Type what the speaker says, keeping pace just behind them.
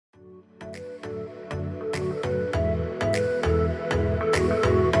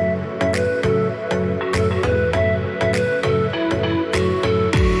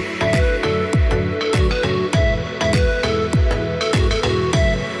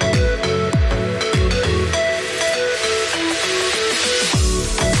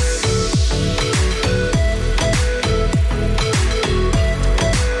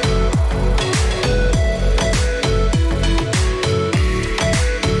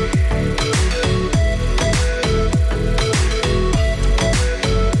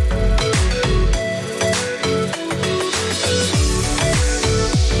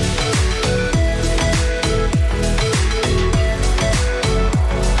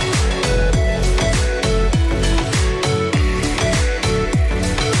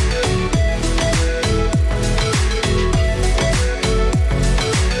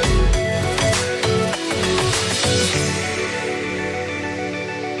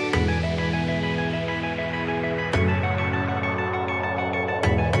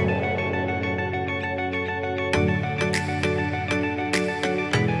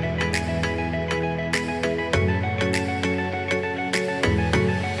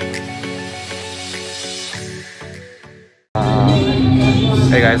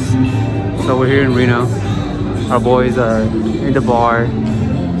guys, so we're here in Reno. Our boys are in the bar.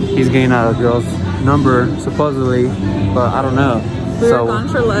 He's getting a girl's number supposedly, but I don't know. We were gone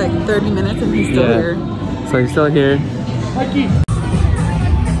for like 30 minutes and he's still here. So he's still here.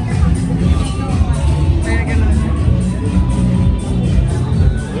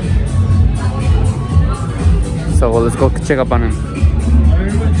 So well, let's go check up on him.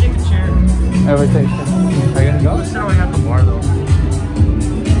 Everybody take a chair. Everybody take a chair. Are you gonna go? Let's not have the bar though.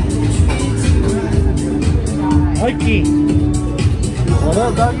 Mikey! What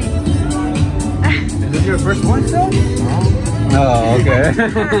up, doggy? Is this your first one still? No. Oh, okay.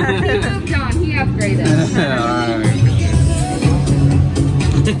 John, he upgraded. Alright.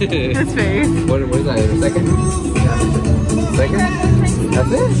 His face. What is that? The second? Second?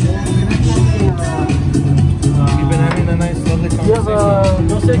 That's it? You've been having a nice, lovely conversation. You have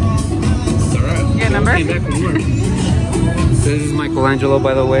no sickies? It's alright. Yeah, number? Came back from work. So this is Michelangelo,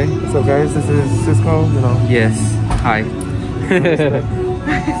 by the way. What's up, guys? This is Cisco, you know. Yes. Hi.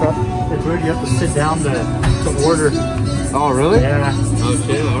 It's weird, you have to sit down to order. Oh, really? Yeah. Oh,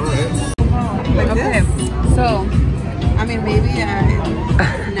 shit. Alright. Okay. So, I mean, maybe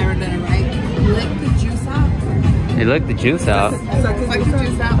I've never done it right. Lick the juice out. You lick the juice out. Suck the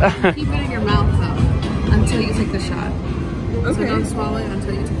juice out. Keep it in your mouth, though, until you take the shot. Okay. So don't swallow it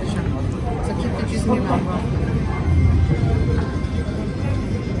until you take the shot. So keep the juice in your mouth.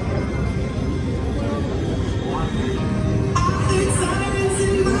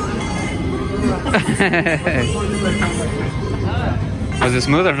 Was it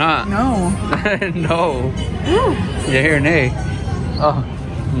smooth or not? No. No. You hear nay? Oh,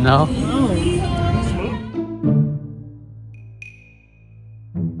 no.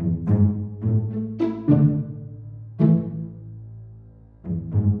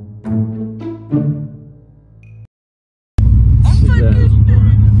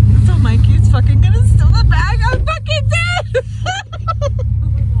 So Mikey's fucking gonna steal the bag. I'm fucking dead.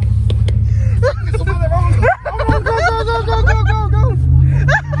 Go.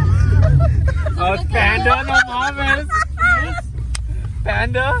 Oh, it's Panda, no mames.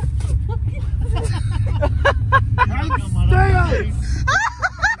 Panda?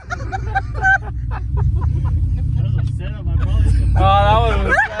 Oh, that one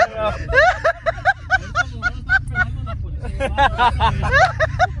was set up.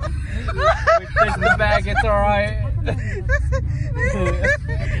 We fixed the bag, it's alright.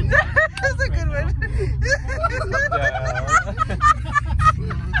 That's a good one.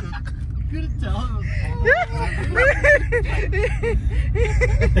 Couldn't tell him.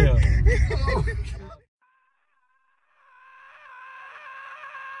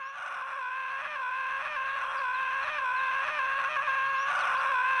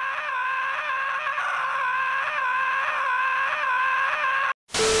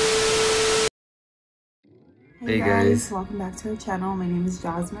 Hey guys, welcome back to our channel. My name is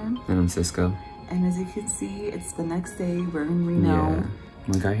Jasmine, and I'm Cisco. and as you can see, it's the next day. We're in Reno. Yeah,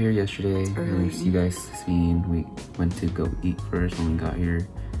 we got here yesterday. Early. As you guys seen, we went to go eat first when we got here,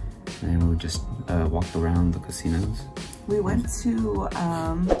 and we just walked around the casinos. We went to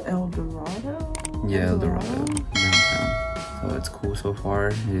El Dorado. Yeah, El Dorado downtown. So it's cool so far.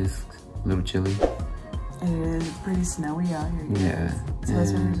 It is a little chilly. It is pretty snowy out here. Yeah, So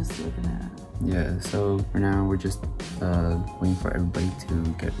that's what we're and- just looking at. Yeah, so for now we're just waiting for everybody to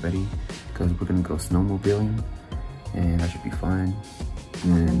get ready because we're gonna go snowmobiling and that should be fun.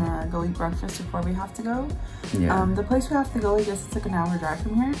 We're gonna go eat breakfast before we have to go. Yeah. The place we have to go, I guess it's like an hour drive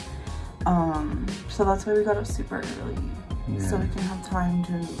from here. So that's why we got up super early. Yeah. So we can have time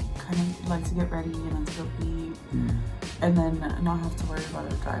to kind of like to get ready and then to go eat. And then not have to worry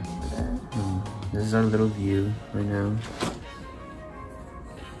about a drive over there. This is our little view right now.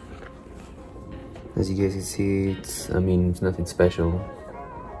 As you guys can see, it's nothing special,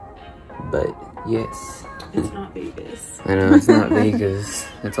 but yes. It's not Vegas. I know, it's not Vegas.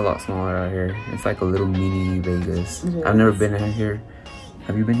 It's a lot smaller out here. It's like a little mini Vegas. I've never been out here.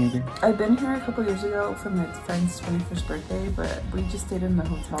 Have you been here? I've been here a couple years ago for my friend's 21st birthday, but we just stayed in the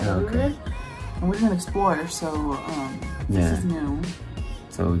hotel that we were in. And we're gonna explore, so this is new.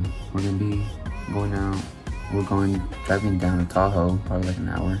 So we're gonna be going out. We're driving down to Tahoe, probably like an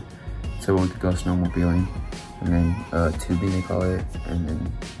hour. So we could go snowmobiling, and then tubing they call it, and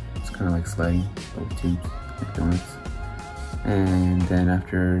then it's kind of like sliding over tubes, like donuts. And then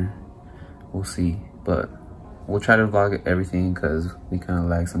after, we'll see, but we'll try to vlog everything because we kind of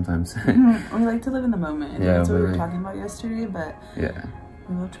lag sometimes. We like to live in the moment, and that's what we were talking about yesterday, but yeah,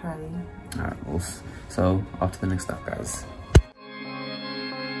 we will try. All right, so off to the next stop, guys.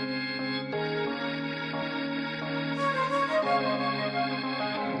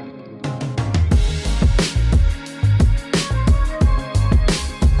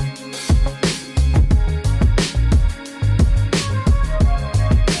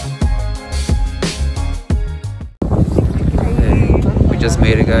 just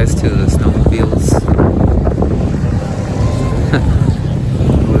made it, guys, to the snowmobiles.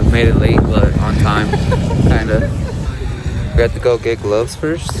 We made it late, but on time, kinda. We have to go get gloves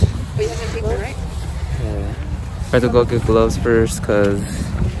first. But you have to take one, right? Yeah. We have to go get gloves first because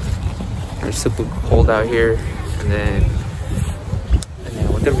it's super cold out here. And then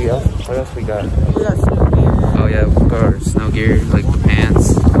what did we else? What else we got? We got snow gear. Oh yeah, we got our snow gear, like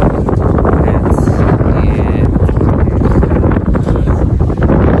pants.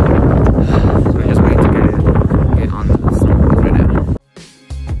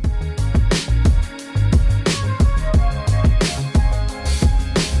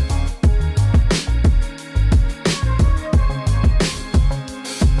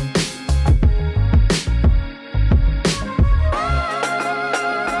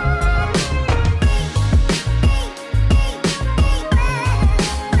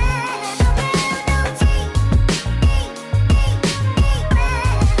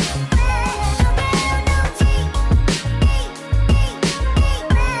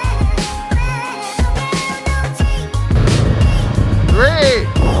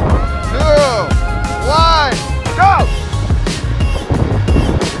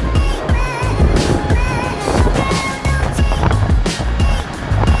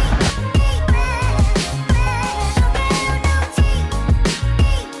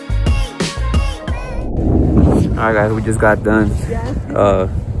 Alright guys, we just got done.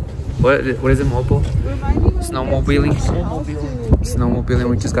 What is it, mobile? Snowmobiling? Snowmobiling,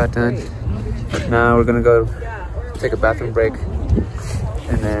 we just got done. Now we're gonna go take a bathroom break.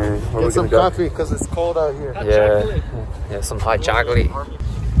 And then where we gonna go? Coffee because it's cold out here. Yeah, some hot chocolate.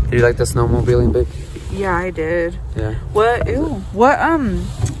 Did you like the snowmobiling, babe? Yeah, I did. Yeah. What? Ew.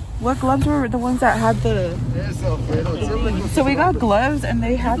 What gloves were the ones that had the? So we got gloves and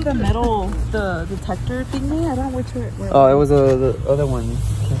they had the metal, the detector thingy. I don't know which one. Oh, it was the other one.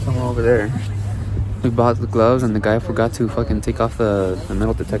 Somewhere over there. We bought the gloves and the guy forgot to fucking take off the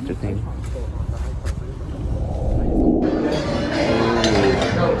metal detector thing.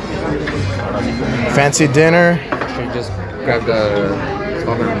 Fancy dinner. Should we just grab the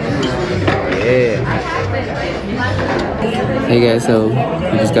yeah. Hey guys, so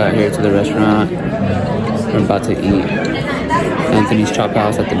we just got here to the restaurant. We're about to eat Anthony's Chop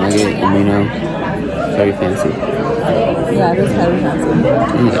House at the Nugget in Reno. Very fancy. Yeah, it is very fancy.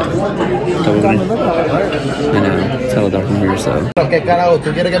 Yeah. So we're gonna, it's hella dark in here, so. ¿Qué carajo?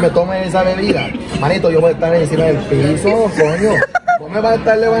 ¿Tú quieres que me tome esa bebida? Manito, yo voy a estar encima del piso, coño. ¿Vos me vas a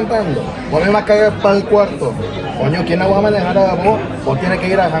estar levantando? ¿Vos me vas a caer para el cuarto? Coño, ¿quién la va a manejar a vos? Vos tienes que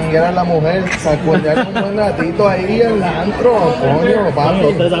ir a janguear a la mujer, sacudir un buen ratito ahí en la antro, coño, papi.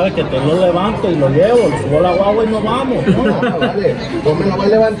 Usted sabe que te lo levanto y lo llevo, lo subo a la guagua y nos vamos. No, vale, vos me lo vas a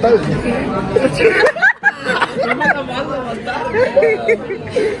levantar. No me la vas a levantar.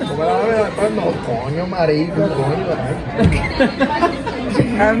 ¿Cómo me la vas a levantar? No, coño, marica, coño.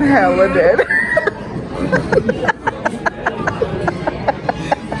 I'm hella dead.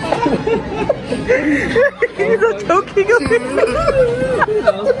 He's a choking of it.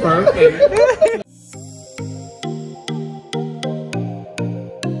 That was perfect.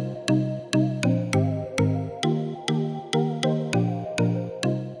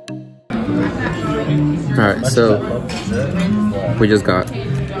 Alright, so we just got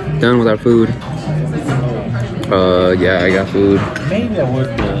done with our food. Yeah, I got food. Maybe I would.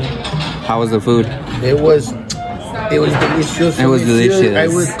 How was the food? It was delicious. It was delicious. I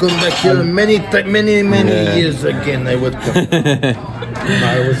would come back here many years again. I would come.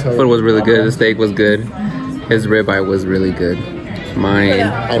 Food was really good. The steak was good. His ribeye was really good.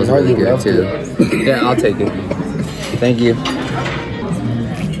 Mine was really good too. Yeah, I'll take it. Thank you.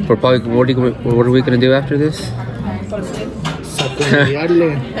 We're probably, what are we gonna do after this?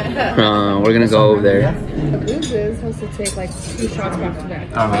 We're gonna go over there. The booze is supposed to take like 2 shots back to back.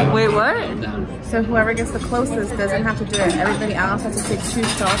 Wait, what? So whoever gets the closest doesn't have to do it. Everybody else has to take 2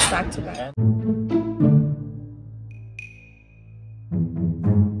 shots back to back.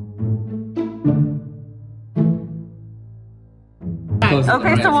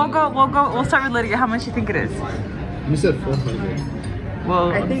 Okay, so we'll start with Lydia. How much do you think it is? You said 400.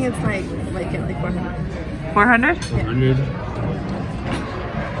 Well, I think it's like 400. 400? 100.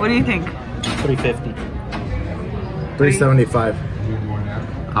 What do you think? 350. 375.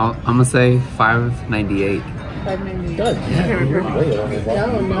 I'm gonna say 598. 590. Good.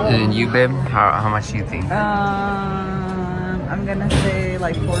 No. And you, babe, how much do you think? I I'm gonna say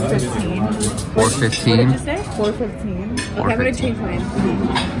like 415. 415. What did you say? 415. Okay, I'm gonna change mine.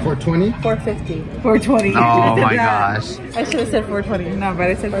 420? 450. 420. Oh my Yeah. gosh. I should have said 420. No, but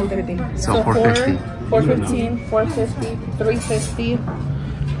I said 450. So 450. 415, 450, 350.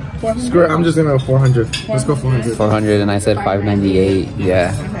 Screw it, I'm just gonna go 400. Let's go 400. 400 and I said 598.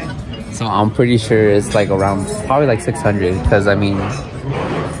 Yeah. So I'm pretty sure it's like around probably like 600 because I mean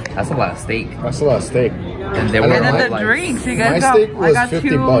that's a lot of steak. That's a lot of steak. And they were And then like, the drinks, you my guys got. steak I was got 50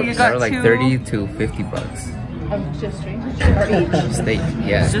 two. bucks. You they got were like two. 30 to 50 bucks. Of just drinks or each? Steak.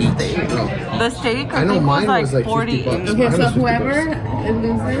 Yeah. Just each. steak. The steak I know think mine was was like 40. 50 bucks. Okay, Mine so was 50 whoever bucks.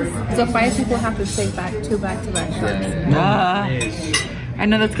 loses, so 5 people have to stay back-to-back shots. I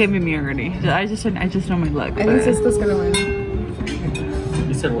know that's giving me already. I just know my luck. I think Cisco's gonna win.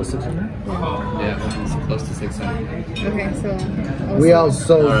 You said what, 600? Yeah. It's close to 600. Okay, so We all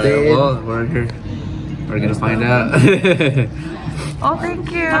so All right. dead. Well, we're gonna find out. Oh,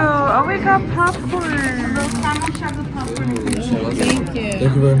 thank you. Oh, we got popcorn. thank you. Thank you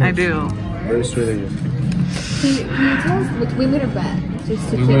very much. I do. Very sweet of you. Can you tell us what we made a bet just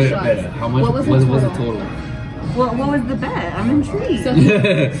to We take made a shots? bet. How much What was was the the total? What was the bet? I'm intrigued. So,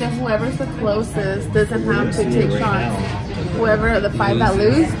 so whoever's the closest doesn't have to take shots. Whoever the 5 that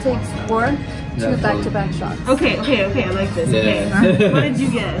lose takes 4, 2 back-to-back shots. Okay, I like this. Yeah. Okay. What did you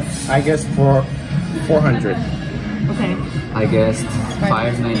guess? I guess for 400. Okay. I guessed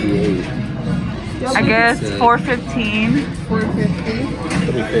 598. I guess 415. 450.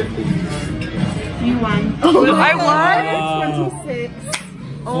 350. You won. I won? 26.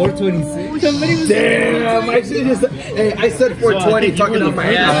 426. Somebody was Damn, I should just. Hey, I said 420 talking on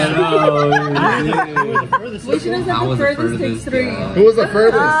my ass. We should have said I the was the furthest takes furthest, 3. yeah. Who was the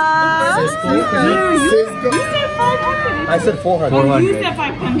furthest? You Cisco. said 500. I said 400. 400. You said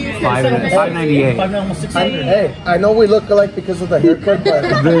 500. 598. 5, almost 600. Hey, I know we look alike because of the haircut, but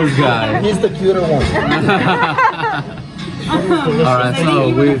This guy. he's the cuter one. Alright, so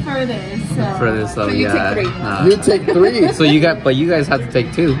You were we the furthest. for this, so you yeah. take 3. You take 3. So you guys have to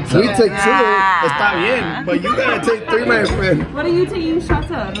take 2. So. We take 2. Está bien, but you gotta take 3, my friend. What are you taking shots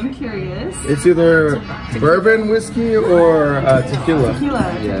of? I'm curious. It's either bourbon whiskey or tequila.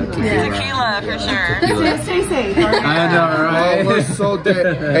 Tequila. Yeah, Tequila for sure. Let's stay safe. I know, Oh, right? we're so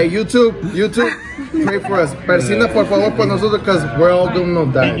dead. Hey, YouTube, pray for us. Persina, por favor, por nosotros, because we're all gonna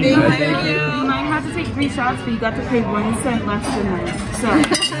die. You might have to take 3 shots, but you got to pay 1 cent less than us. So.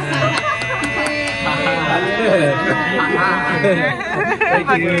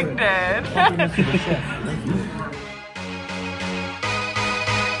 Fucking dead.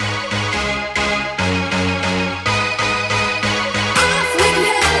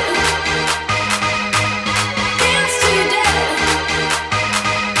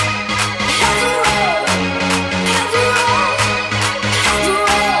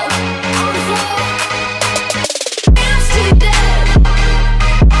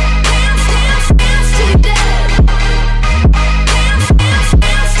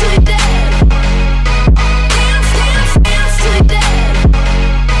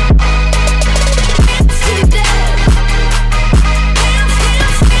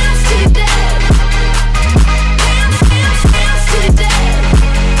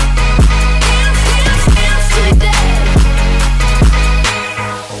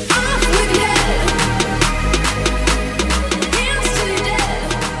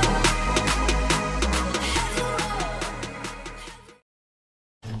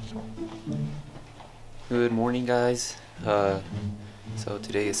 Good morning, guys. So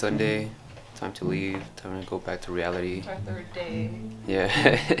today is Sunday. Time to leave. Time to go back to reality. Our 3rd day.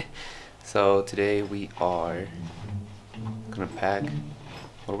 Yeah. So today we are gonna pack.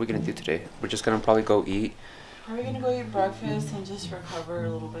 What are we gonna do today? We're just gonna probably go eat. Are we gonna go eat breakfast and just recover a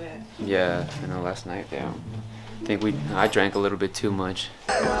little bit? Yeah, I know last night, yeah. I think I drank a little bit too much.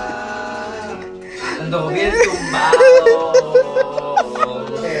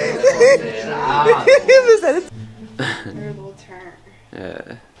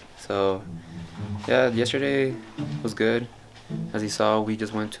 Yeah. So yeah, yesterday was good. As you saw, we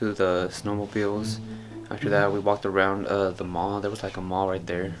just went to the snowmobiles. After that, we walked around the mall. There was like a mall right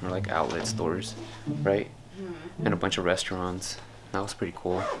there, or like outlet stores, right? And a bunch of restaurants. That was pretty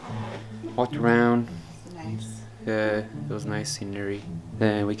cool. Walked around. Nice. Yeah, it was nice scenery.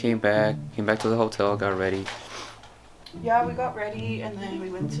 Then we came back to the hotel, got ready. Yeah, we got ready and then we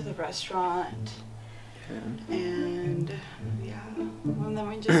went to the restaurant. Yeah. And yeah, and then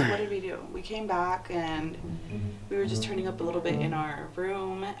we just, what did we do? We came back and we were just turning up a little bit in our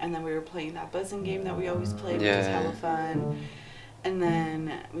room, and then we were playing that buzzing game that we always play, which is hella fun. And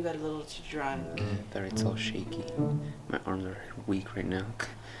then we got a little too drunk. That it's all shaky. My arms are weak right now.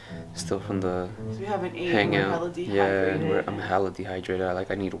 Still from the So we haven't eaten. hangout. We're hella dehydrated. Yeah, I'm hella dehydrated.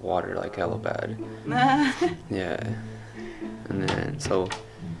 I need water like hella bad. Yeah. And then so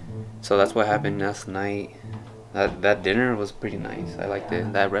that's what happened last night. That dinner was pretty nice. I liked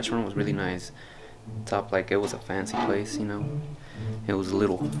it. That restaurant was really nice. Top, like, it was a fancy place, you know. It was a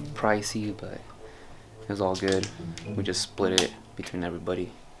little pricey, but it was all good. We just split it between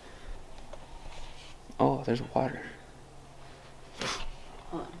everybody. Oh, there's water.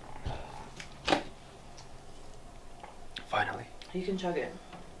 Hold on. Finally. You can chug it.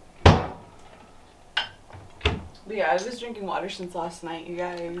 But yeah, I was drinking water since last night, you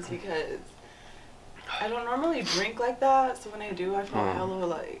guys, because I don't normally drink like that. So when I do, I feel hella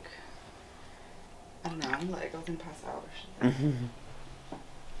like, I don't know, I'm like, I was gonna pass out or something.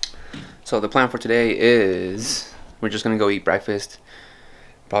 So the plan for today is we're just gonna go eat breakfast.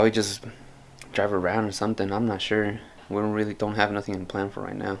 Probably just drive around or something. I'm not sure. We don't have nothing in plan for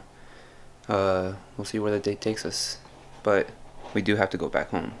right now. We'll see where the day takes us. But we do have to go back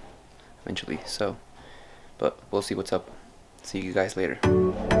home eventually. So, but we'll see what's up. See you guys later.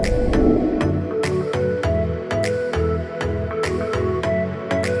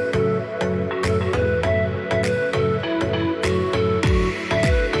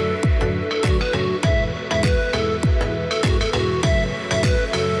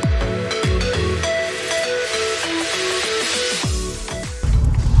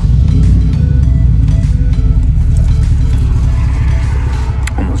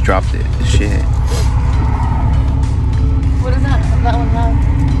 Dropped it. Shit. What does that one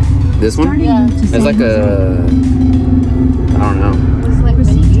have? This one? Yeah. It's like a, I don't know. It's like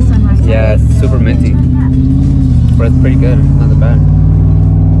minty. Yeah, it's super minty. But it's pretty good. Not that bad.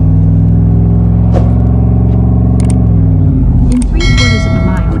 In 3/4 of a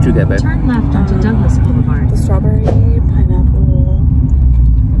mile, What'd you get, babe? turn left onto Douglas Boulevard. The strawberry, pineapple,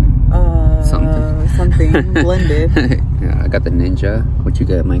 something blended. Yeah, I got the Ninja. What you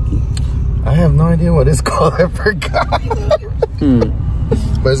got, Mikey? I have no idea what it's called. I forgot.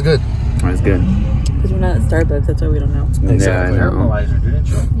 But it's good. Oh, it's good. Because we're not at Starbucks, that's why we don't know. Yeah, I know.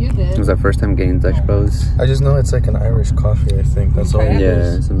 You It did. was our first time getting Dutch Bros. I just know it's like an Irish coffee, I think. That's all it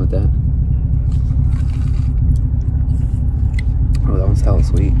Yeah, is. something like that. Oh, that one's hella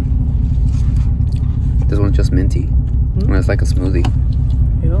sweet. This one's just minty. And it's like a smoothie.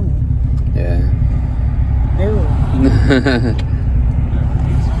 Ew. Yeah. Ew.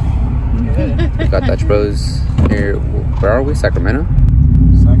 Got Dutch Bros here. Where are we? Sacramento?